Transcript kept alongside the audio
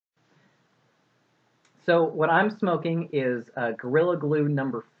So what I'm smoking is Gorilla Glue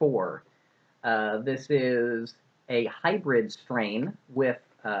number 4. This is a hybrid strain with,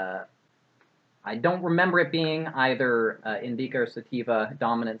 I don't remember it being either Indica or Sativa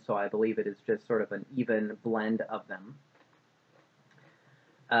dominant, so I believe it is just sort of an even blend of them.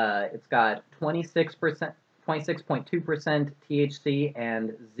 It's got 26%, 26.2% THC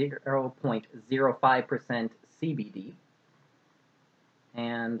and 0.05% CBD.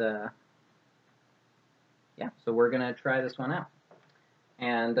 And yeah, so we're going to try this one out.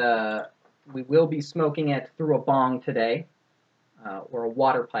 And we will be smoking it through a bong today, or a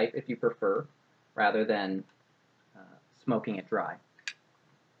water pipe if you prefer, rather than smoking it dry.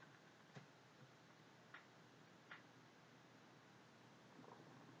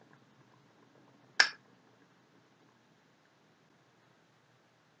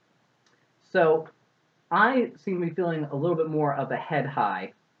 So I seem to be feeling a little bit more of a head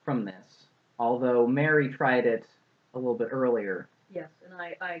high from this, although Mary tried it a little bit earlier. Yes, and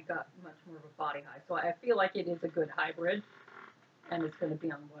I got much more of a body high, so I feel like it is a good hybrid, and it's going to be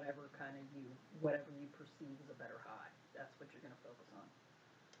on whatever you perceive as a better high. That's what you're going to focus on.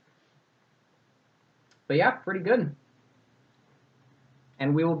 But yeah, pretty good.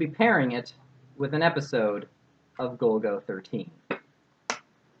 And we will be pairing it with an episode of Golgo 13.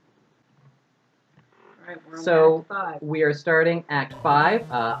 So we are starting Act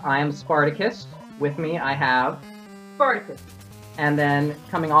 5. I am Spartacus. With me I have Spartacus. And then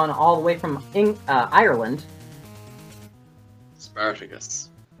coming on all the way from Ireland, Spartacus.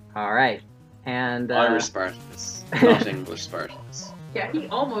 All right. And Irish Spartacus, not English Spartacus. Yeah, he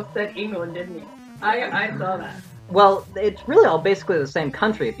almost said England, didn't he? I saw that. Well, it's really all basically the same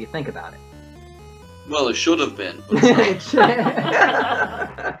country if you think about it. Well, it should have been. But it's not.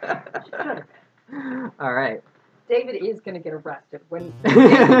 All right. David is going to get arrested. When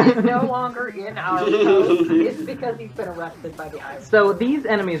David is no longer in our post, it's because he's been arrested by the Irish. So these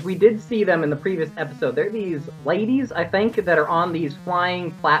enemies, we did see them in the previous episode. They're these ladies, I think, that are on these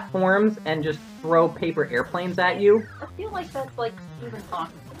flying platforms and just throw paper airplanes at you. I feel like that's like Stephen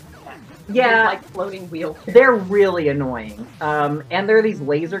Hawking. Yeah. Like floating wheels. They're really annoying. And they're these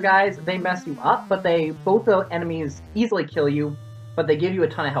laser guys. They mess you up, but both the enemies easily kill you, but they give you a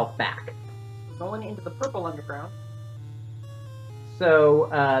ton of health back. Going into the purple underground. So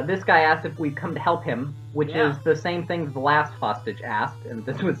this guy asked if we'd come to help him, which is the same thing that the last hostage asked, and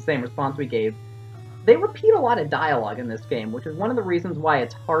this was the same response we gave. They repeat a lot of dialogue in this game, which is one of the reasons why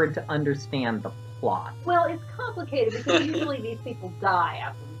it's hard to understand the plot. Well, it's complicated because usually these people die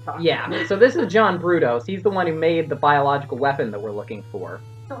after we talk. Yeah, so this is John Brutos. He's the one who made the biological weapon that we're looking for.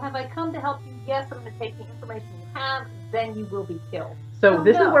 So have I come to help you? Yes, I'm going to take the information you have, then you will be killed. So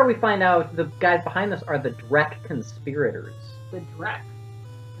this is where we find out the guys behind this are the Drek conspirators. The Drek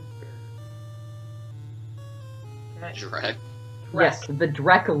conspirators. Drek? Yes, the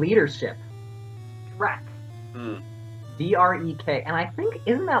Drek leadership. Drek. D-R-E-K. And I think,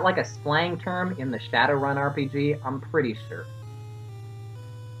 isn't that like a slang term in the Shadowrun RPG? I'm pretty sure.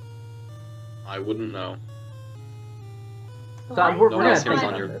 I wouldn't know. So we're going to think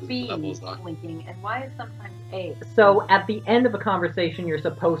on your B levels, blinking, and why is sometimes A? So at the end of a conversation, you're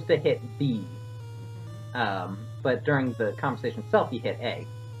supposed to hit B. But during the conversation itself, you hit A.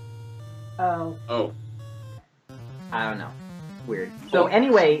 Oh. Oh. I don't know. It's weird. So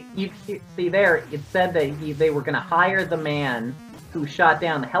anyway, you see there, it said that they were going to hire the man who shot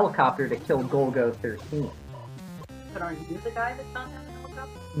down the helicopter to kill Golgo 13. But are you the guy that shot down the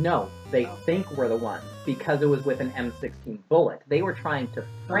helicopter? No, they think we're the ones, because it was with an M16 bullet. They were trying to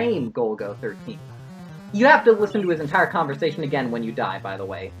frame Golgo 13. You have to listen to his entire conversation again when you die, by the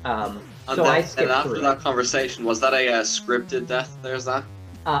way. So I skipped and after through that conversation, was that a scripted death? There's that?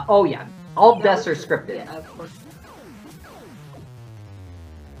 Oh yeah. All deaths are scripted. Yeah, of course.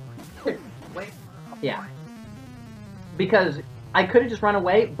 Yeah. Because I could have just run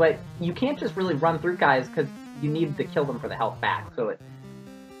away, but you can't just really run through guys, because you need to kill them for the health back. So it...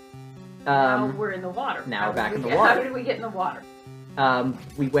 now we're in the water. Now we're back in the water. How did we get in the water?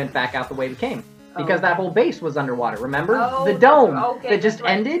 We went back out the way we came. Because that whole base was underwater, remember? Oh, the dome that just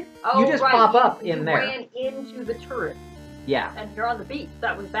right. ended, Oh, you just right. pop up you in there. ran into the turret. Yeah. And you're on the beach.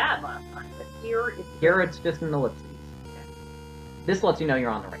 That was bad last time. But here it's just an ellipses. Okay. This lets you know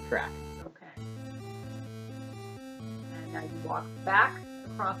you're on the right track. Okay. And now you walk back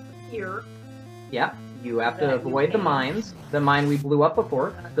across the pier. Yep. You have to avoid the mines. The mine we blew up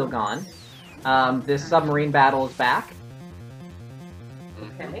before, still gone. This submarine battle is back.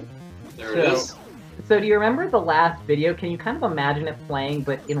 Okay. There it is. So do you remember the last video? Can you kind of imagine it playing,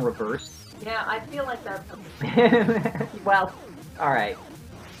 but in reverse? Yeah, I feel like that's... Well, alright.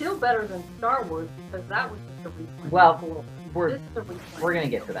 still better than Star Wars because that was just a replay. Well, This is a replay. we're gonna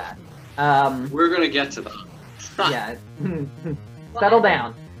get to that. We're gonna get to that. Yeah. Settle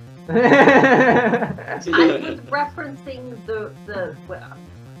down. I was referencing the well,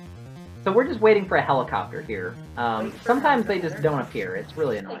 So we're just waiting for a helicopter here. Sometimes they just don't appear. It's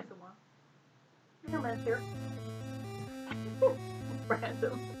really annoying. takes a while. Comments here.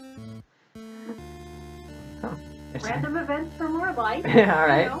 Random. Random events from our life. All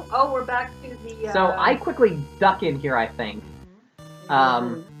right. You know? Oh, we're back to the. So I quickly duck in here, I think.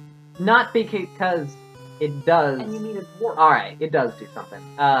 Not because it does. And you need a dwarf. All right, it does do something.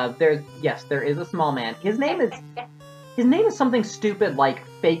 There is a small man. His name is something stupid like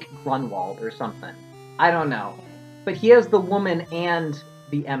Fake Grunwald or something. I don't know. But he has the woman and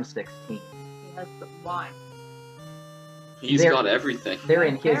the M16. He has the why. He's got everything. They're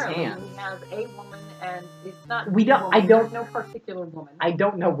in his Apparently, hands. He has a woman, and it's not. We don't- Woman. I don't- There's no particular woman. I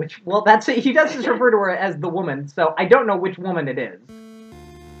don't know which. Well, that's it. He does just refer to her as the woman, so I don't know which woman it is.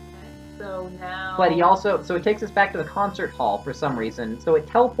 So now. But he also, so it takes us back to the concert hall for some reason. So it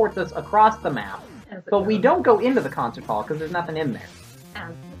teleports us across the map, As it but we goes. don't go into the concert hall because there's nothing in there.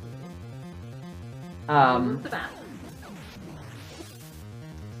 As Um,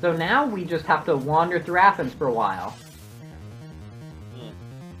 so now we just have to wander through Athens for a while.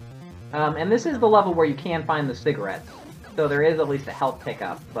 And this is the level where you can find the cigarettes. So there is at least a health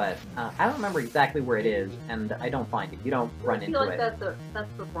pickup, but I don't remember exactly where it is, and I don't find it. You don't run I into feel like it.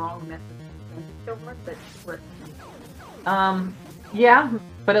 that's the wrong message to send to children. That Yeah,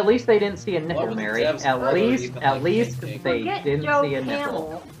 but at least they didn't see a nipple, Why would the Mary. devs At ever least even like they Forget didn't Joe see a nipple.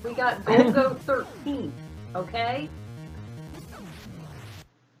 Camel. We got Golgo 13. Okay.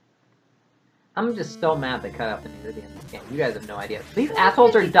 I'm just so mad they cut out the nudity in this game. You guys have no idea. These Well,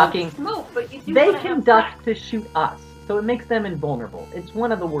 assholes are you can ducking. Smoke, but you do They wanna can have duck sex. to shoot us, so it makes them invulnerable. It's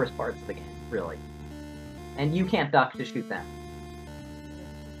one of the worst parts of the game, really. And you can't duck to shoot them.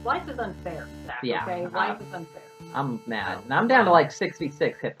 Life is unfair, Zach. Yeah, Okay. Life is unfair. I'm mad. And I'm down to like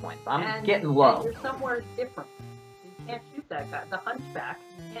 66 hit points. I'm And- getting and low. you're somewhere different. You can't shoot that guy. The hunchback.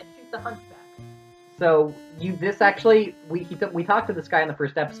 You can't shoot the hunchback. So this actually, we talked to this guy in the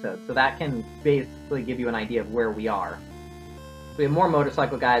first episode, so that can basically give you an idea of where we are. We have more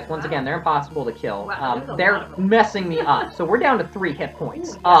motorcycle guys. Once again, they're impossible to kill. Wow, there's a They're lot of them. messing me up. So we're down to 3 hit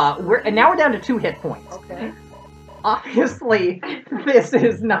points. Ooh, And now we're down to 2 hit points. Okay. Obviously, this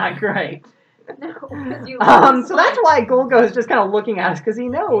is not great. No, because you. So that's why Golgo is just kind of looking at us because he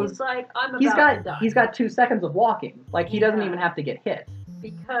knows He's like, I'm about to die. he's got 2 seconds of walking. Like he doesn't Yeah. even have to get hit.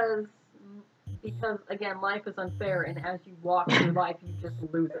 because again, life is unfair, and as you walk through life, you just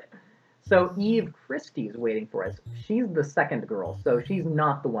lose it. So Eve Christie's waiting for us. She's the second girl, so she's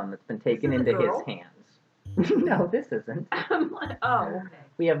not the one that's been taken This is a into his girl? hands. No, this isn't. I'm like, oh,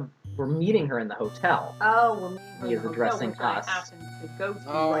 okay. We're meeting her in the hotel. Oh, we're meeting He is the hotel, addressing which I us. happen to go to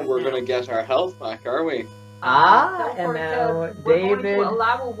Oh, right we're now. gonna get our health back, are we? Ah, Therefore, and it now says we're going David. to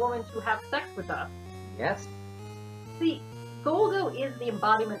allow a woman to have sex with us. Yes. See, Golgo is the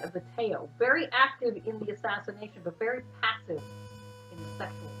embodiment of the Teo. Very active in the assassination, but very passive in the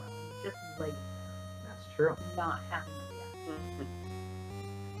sexual realm. Just laying That's true. there, not having a reaction.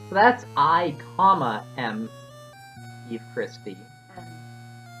 So that's I, comma, M, Eve Christie. And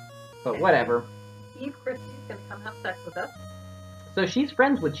But whatever. Eve Christie's going to come have sex with us. So she's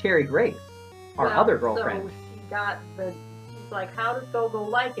friends with Cherry Grace, our Well, other girlfriend. So she got she's like, how does Golgo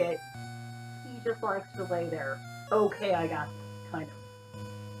like it? He just likes to lay there. Okay, I got this kind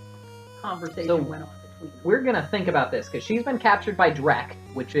of conversation So went on between them. We're gonna think about this because she's been captured by Drek,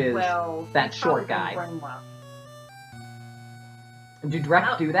 which is well, that she's short probably guy. been brainwashed. Do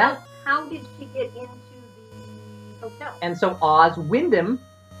Drek do that? How did she get into the hotel? And so Oz Wyndham,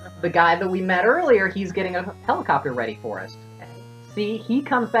 the guy that we met earlier, he's getting a helicopter ready for us. Okay. See, he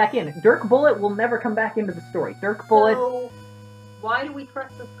comes back in. Dirk Bullet will never come back into the story. Dirk Bullet, So, why do we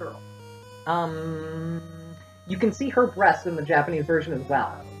trust this girl? you can see her breasts in the Japanese version as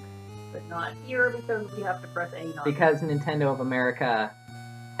well. But not here because we have to press A not. Because Nintendo of America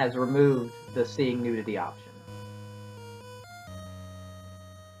has removed the seeing nudity option.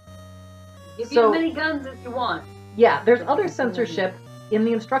 Give you so- as many guns as you want. Yeah, there's other censorship. In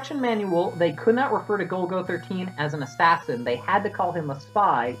the instruction manual, they could not refer to Golgo 13 as an assassin. They had to call him a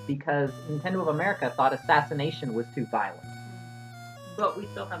spy because Nintendo of America thought assassination was too violent. But we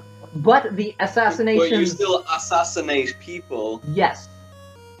still have. But the But you assassination... still assassinate people. Yes.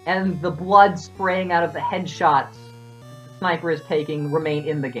 And the blood spraying out of the headshots the sniper is taking remain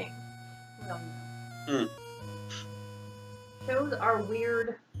in the game. Well, you know. Shows are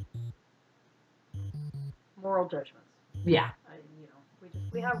weird moral judgments. Yeah.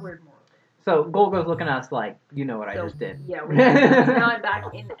 We have weird morals. So Golgo's looking at us like, you know what I just did. Yeah. Now I'm back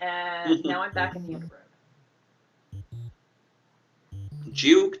in. Now I'm back in the underground.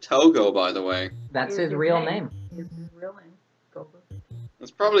 Duke Togo, by the way. That's his real name. Is his real name Golgo?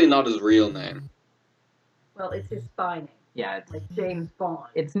 That's probably not his real name. Well, it's his spy name. Yeah, it's Like James Bond.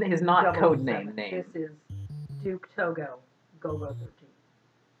 his not code name. This is Duke Togo, Golgo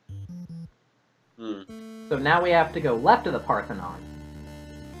 13. So now we have to go left of the Parthenon.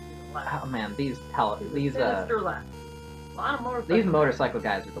 Left. Oh man, these Sinister left. A lot of motorcycle. these motorcycle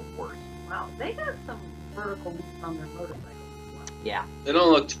guys are the worst. Wow, they got some vertical leaps on their motorcycles as well. Yeah. They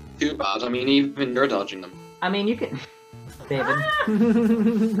don't look too bad. I mean, even you're dodging them. I mean, you can. David.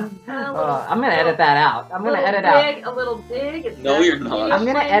 I'm I'm gonna edit that out. I'm gonna edit out. A little dig. It's No, you're not. I'm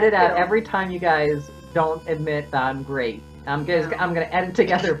gonna edit out every time you guys don't admit that I'm great. I'm gonna edit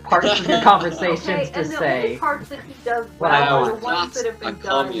together parts of your conversations to and say. the only parts that he does what I well want. are the ones That's that have a been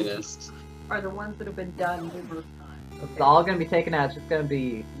done. communist. Are the ones that have been done numerous times. It's all gonna be taken out. It's just gonna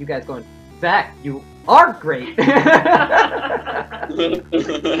be you guys going, Zach, you are great.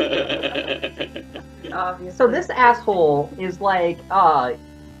 Obviously. So this asshole is like,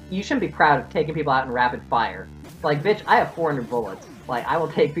 you shouldn't be proud of taking people out in rapid fire. Like, bitch, I have 400 bullets. Like, I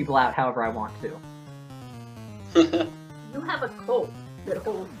will take people out however I want to. You have a Colt that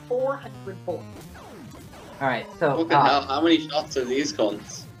holds 400 bullets. Alright, so, Look at how many shots are these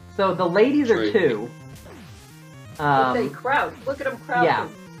cunts? so the ladies are True. 2. But they crouch. Look at them crouching. yeah.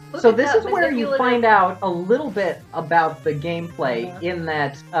 Look So at this that is where you manipulative- find out a little bit about the gameplay Uh-huh. in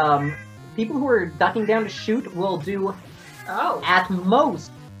that people who are ducking down to shoot will do Oh. at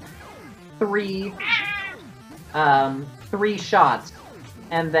most 3 shots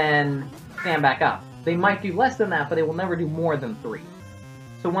and then stand back up. They might do less than that, but they will never do more than 3.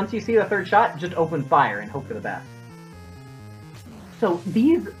 So once you see the 3rd shot, just open fire and hope for the best. So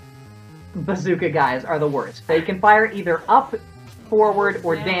these bazooka guys are the worst. They can fire either up, forward,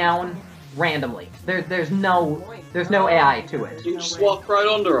 or down randomly. There's no AI to it. You just walk right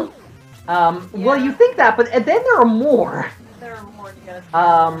under them. Well, you think that, but then there are more. There are more to get.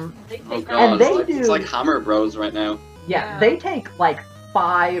 And They take Oh that- god, they it's like Hammer Bros right now. Yeah, Yeah. they take like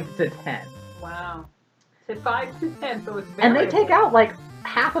 5 to 10. Wow. So 5 to 10, so it's very And they take out like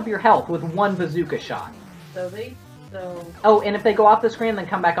half of your health with 1 bazooka shot. So Oh, and if they go off the screen and then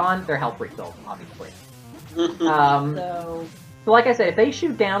come back on, their health refills, obviously. so So like I said, if they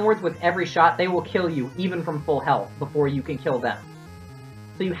shoot downwards with every shot, they will kill you, even from full health, before you can kill them.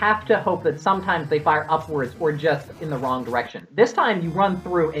 So you have to hope that sometimes they fire upwards or just in the wrong direction. This time you run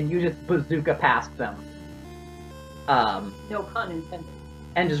through and you just bazooka past them. no pun intended.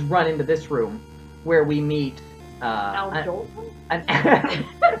 And just run into this room where we meet Al Jolson?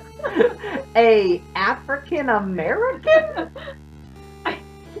 a African American. He's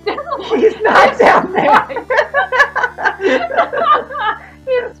He's not down there.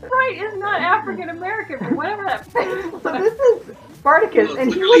 His sprite is not African American, but whatever that face. So this is Spartacus,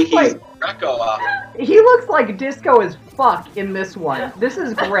 and he Literally, looks like he's Greco. he looks like disco as fuck in this one. This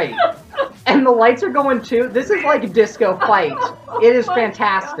is great, and the lights are going too. This is like a disco fight. It is Oh my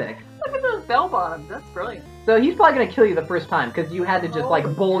fantastic. Look at those bell bottoms. That's brilliant. So he's probably gonna kill you the first time because you had to just like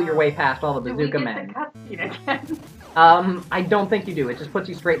Oh, bowl your way past all the Do we bazooka get men. the cutscene again? I don't think you do. It just puts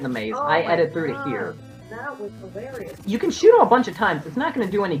you straight in the maze. Oh I my edit through to God. here. That was hilarious. You can shoot him a bunch of times. It's not going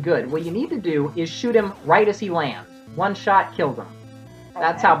to do any good. What you need to do is shoot him right as he lands. 1 shot kills him.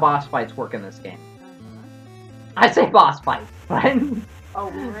 That's Okay. how boss fights work in this game. I say boss fight, but Oh,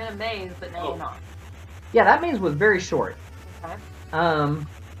 we were in a maze, but now we're not. yeah, that maze was very short. Okay.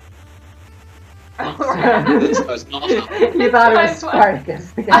 This guy's not happy. You thought it was That's why-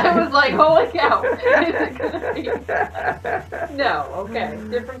 Spartacus. I was like, holy cow. Is it gonna be? No, okay.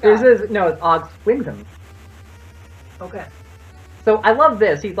 Different guy. It's Ox Wyndham. Okay. So I love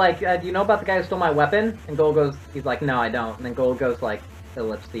this. He's like, do you know about the guy who stole my weapon? And Golgo's, he's like, no, I don't. And then Golgo's like,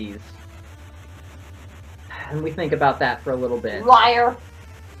 ellipses. And we think about that for a little bit. Liar.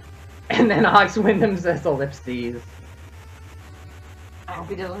 And then Ox Wyndham says ellipses. I hope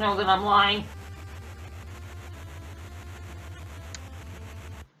he doesn't know that I'm lying.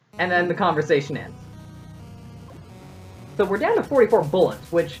 And then the conversation ends. So we're down to 44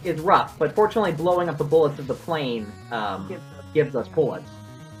 bullets, which is rough, but fortunately blowing up the bullets of the plane gives us bullets.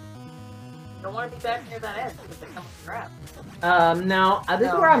 You don't want to be back near that edge because they come with crap. No, this is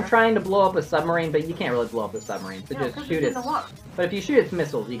No, where I'm okay. trying to blow up a submarine, but you can't really blow up the submarine, so No, just 'cause shoot it's it. in the water. But if you shoot its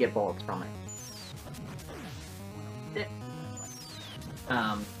missiles, you get bullets from it.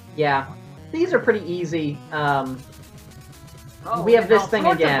 Yeah, these are pretty easy. Oh, We have and this all thing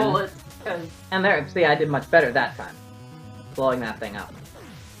sorts of again. bullets, 'cause And there, see, I did much better that time. blowing that thing up.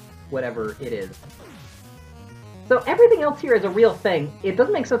 Whatever it is. So everything else here is a real thing. It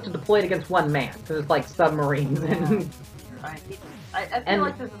doesn't make sense to deploy it against one man, because it's like submarines and... I feel And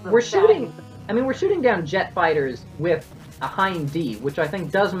like this is a we're bad shooting- use of- I mean, we're shooting down jet fighters with a Hind D, which I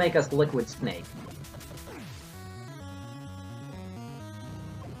think does make us Liquid Snake.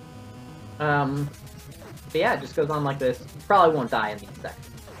 But yeah, it just goes on like this. Probably won't die in these seconds.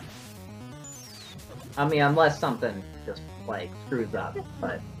 I mean, unless something just, like, screws up,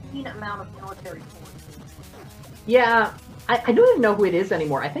 but... Mean amount of military force. Yeah, I don't even know who it is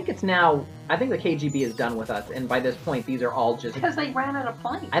anymore. I think it's now... I think the KGB is done with us, and by this point, these are all just... Because they ran out of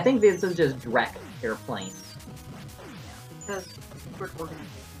planes. I think this is just Drek airplanes. Because secret organization.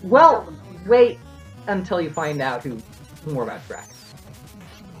 Well, wait until you find out more about Drek.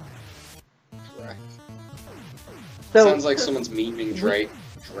 Correct. So, Sounds like someone's memeing Drake.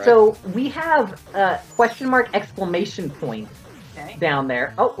 so we have a question mark exclamation point Okay. down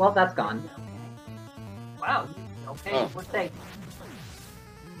there. Oh, well, that's gone. Wow. Okay, Oh. we're safe.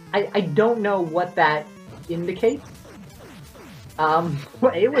 I don't know what that indicates.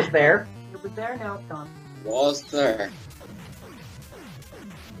 It was there. It was there, now it's gone. Was there?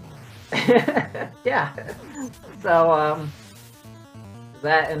 Yeah. So,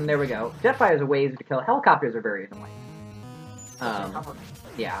 that, and there we go. Jet fighters are ways to kill. Helicopters are very annoying.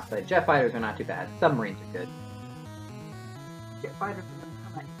 Yeah, but jet fighters are not too bad. Submarines are good. Jet fighters are going to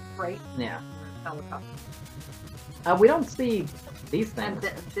come at freight Yeah. helicopter. We don't see these And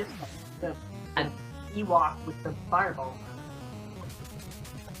things. this one, the And- Ewok with the fireball.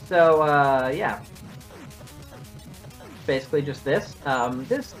 So, yeah. Basically just this.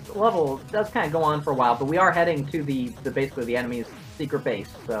 This level does kind of go on for a while, but we are heading to the basically the enemy's secret base,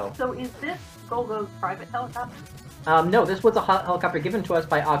 so... So is this Golgo's private helicopter? No, this was a helicopter given to us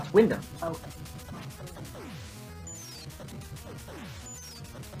by Ox Wyndham. Okay.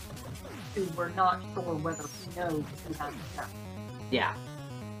 So we're not sure whether he knows who has the stuff. Yeah,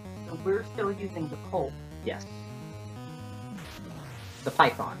 So we're still using the Colt. yes. The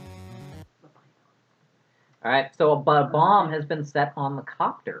Python. Alright, so a bomb has been set on the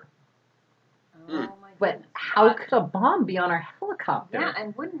copter. Oh my But goodness. how could a bomb be on our helicopter? Yeah,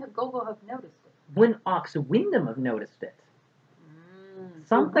 and wouldn't have Golgo have noticed it? Wouldn't Ox Wyndham have noticed it? Something.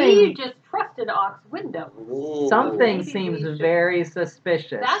 Something- We just trusted Ox Window. Ooh. Something Maybe seems we should- very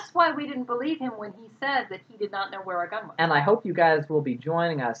suspicious. That's why we didn't believe him when he said that he did not know where our gun was. And I hope you guys will be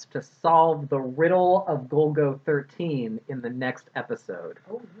joining us to solve the riddle of Golgo 13 in the next episode.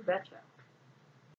 Oh, you betcha.